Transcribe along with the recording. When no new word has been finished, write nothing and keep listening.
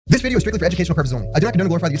This video is strictly for educational purposes only. I do not condone or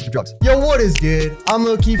glorify the usage of drugs. Yo, what is good? I'm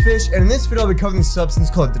Low-Key Fish, and in this video I'll be covering a substance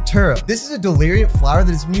called Datura. This is a deliriant flower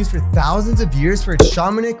that has been used for thousands of years for its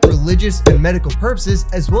shamanic, religious, and medical purposes,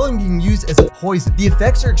 as well as being used as a poison. The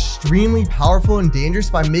effects are extremely powerful and dangerous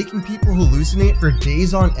by making people hallucinate for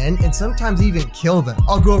days on end and sometimes even kill them.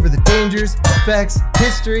 I'll go over the dangers, effects,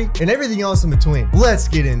 history, and everything else in between. Let's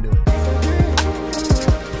get into it.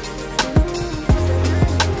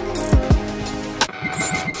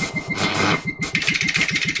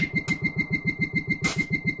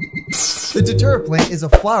 The Datura plant is a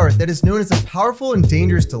flower that is known as a powerful and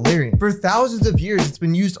dangerous deliriant. For thousands of years, it's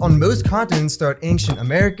been used on most continents throughout ancient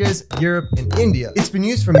Americas, Europe, and India. It's been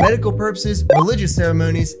used for medical purposes, religious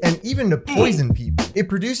ceremonies, and even to poison people. It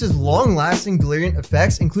produces long-lasting deliriant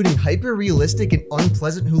effects, including hyper-realistic and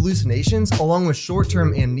unpleasant hallucinations, along with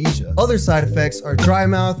short-term amnesia. Other side effects are dry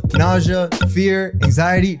mouth, nausea, fear,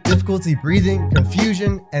 anxiety, difficulty breathing,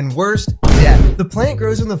 confusion, and worst, death. The plant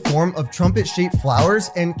grows in the form of trumpet-shaped flowers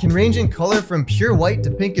and can range in color from pure white to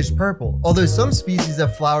pinkish purple, although some species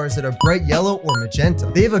have flowers that are bright yellow or magenta.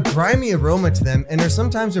 They have a grimy aroma to them and are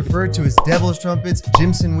sometimes referred to as devil's trumpets,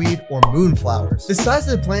 jimsonweed, or moonflowers. The size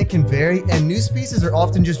of the plant can vary, and new species are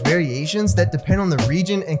often just variations that depend on the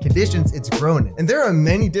region and conditions it's grown in. And there are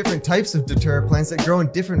many different types of Datura plants that grow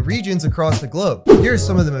in different regions across the globe. Here are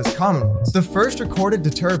some of the most common ones. The first recorded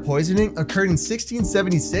Datura poisoning occurred in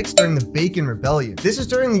 1676 during the Bacon Rebellion. This was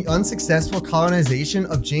during the unsuccessful colonization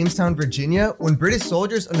of Jamestown, Virginia, when British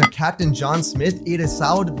soldiers under Captain John Smith ate a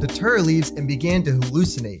salad of Datura leaves and began to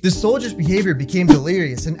hallucinate. The soldiers' behavior became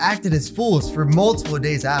delirious and acted as fools for multiple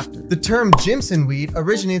days after. The term jimsonweed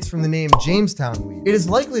originates from the name Jamestown weed. It is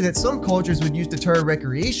likely that some cultures would use Datura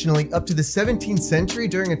recreationally up to the 17th century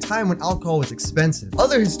during a time when alcohol was expensive.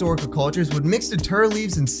 Other historical cultures would mix Datura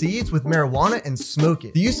leaves and seeds with marijuana and smoke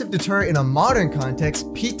it. The use of Datura in a modern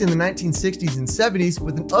context peaked in the 1960s and 70s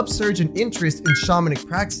with an upsurge in interest in shamanic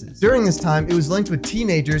practices. During this time, it was linked with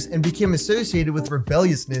teenagers and became associated with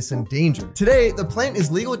rebelliousness and danger. Today, the plant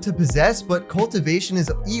is legal to possess, but cultivation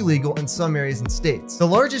is illegal in some areas and states. The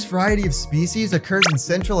largest variety of species occurs in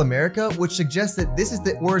Central America, which suggests that this is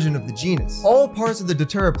the origin of the genus. All parts of the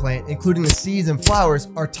Datura plant, including the seeds and flowers,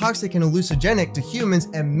 are toxic and hallucinogenic to humans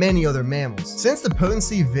and many other mammals. Since the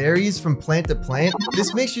potency varies from plant to plant,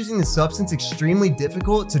 this makes using the substance extremely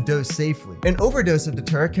difficult to dose safely. An overdose of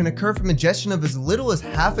Datura can occur from ingestion of as little as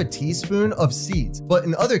half a teaspoon of seeds, but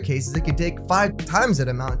in other cases it can take 5 times that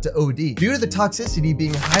amount to OD. Due to the toxicity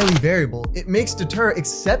being highly variable, it makes Datura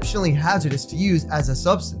exceptionally hazardous to use as a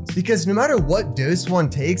substance, because no matter what dose one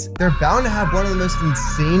takes, they're bound to have one of the most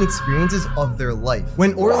insane experiences of their life.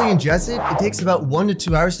 When orally ingested, it takes about 1 to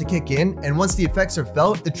 2 hours to kick in, and once the effects are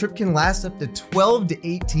felt, the trip can last up to 12 to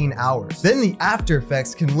 18 hours. Then the after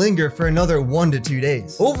effects can linger for another 1 to 2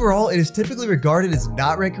 days. Overall, it is typically regarded as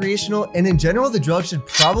not recreational, and in general, the drug should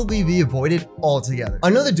probably be avoided altogether.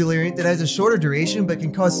 Another deliriant that has a shorter duration but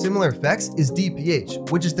can cause similar effects is DPH,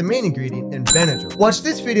 which is the main ingredient in Benadryl. Watch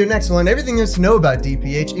this video next to learn everything there is to know about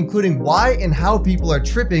DPH, including why and how people are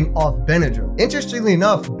tripping off Benadryl. Interestingly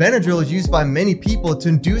enough, Benadryl is used by many people to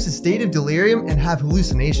induce a state of delirium and have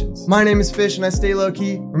hallucinations. My name is Fish and I stay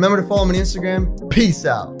low-key. Remember to follow me on Instagram. Peace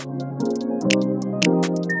out.